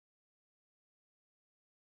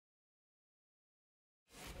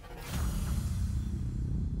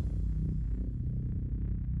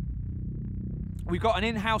We've got an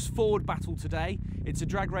in-house Ford battle today. It's a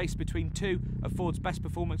drag race between two of Ford's best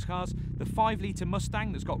performance cars, the 5-litre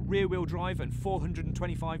Mustang that's got rear-wheel drive and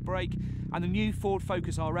 425 brake, and the new Ford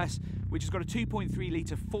Focus RS, which has got a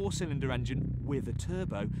 2.3-litre 4-cylinder engine with a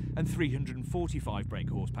turbo and 345 brake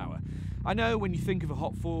horsepower. I know when you think of a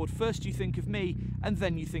hot Ford, first you think of me and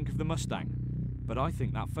then you think of the Mustang, but I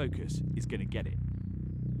think that Focus is going to get it.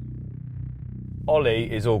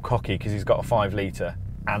 Ollie is all cocky because he's got a 5-litre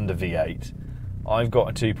and a V8. I've got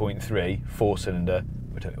a 2.3 4-cylinder,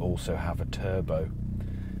 but I also have a turbo.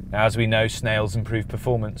 Now, as we know, snails improve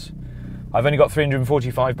performance. I've only got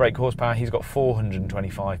 345 brake horsepower, he's got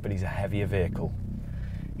 425, but he's a heavier vehicle.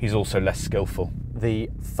 He's also less skillful. The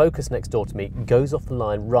Focus next door to me goes off the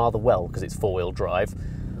line rather well because it's 4-wheel drive.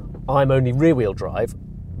 I'm only rear-wheel drive,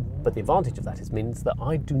 but the advantage of that means that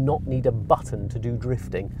I do not need a button to do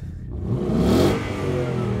drifting.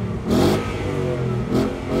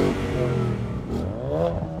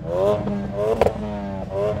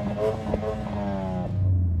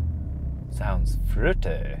 Sounds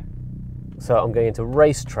fruity. So I'm going into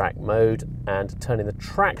racetrack mode and turning the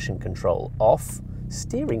traction control off.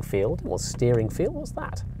 Steering field? What's steering field? What's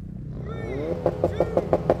that?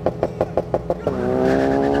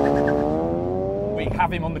 We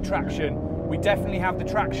have him on the traction. We definitely have the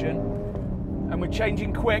traction. And we're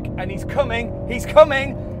changing quick, and he's coming! He's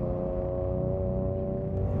coming!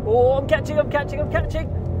 Oh, I'm catching!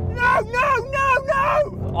 No, no, no,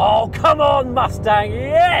 no! Oh, come on, Mustang,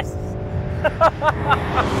 yes!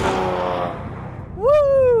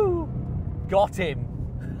 Woo! Got him!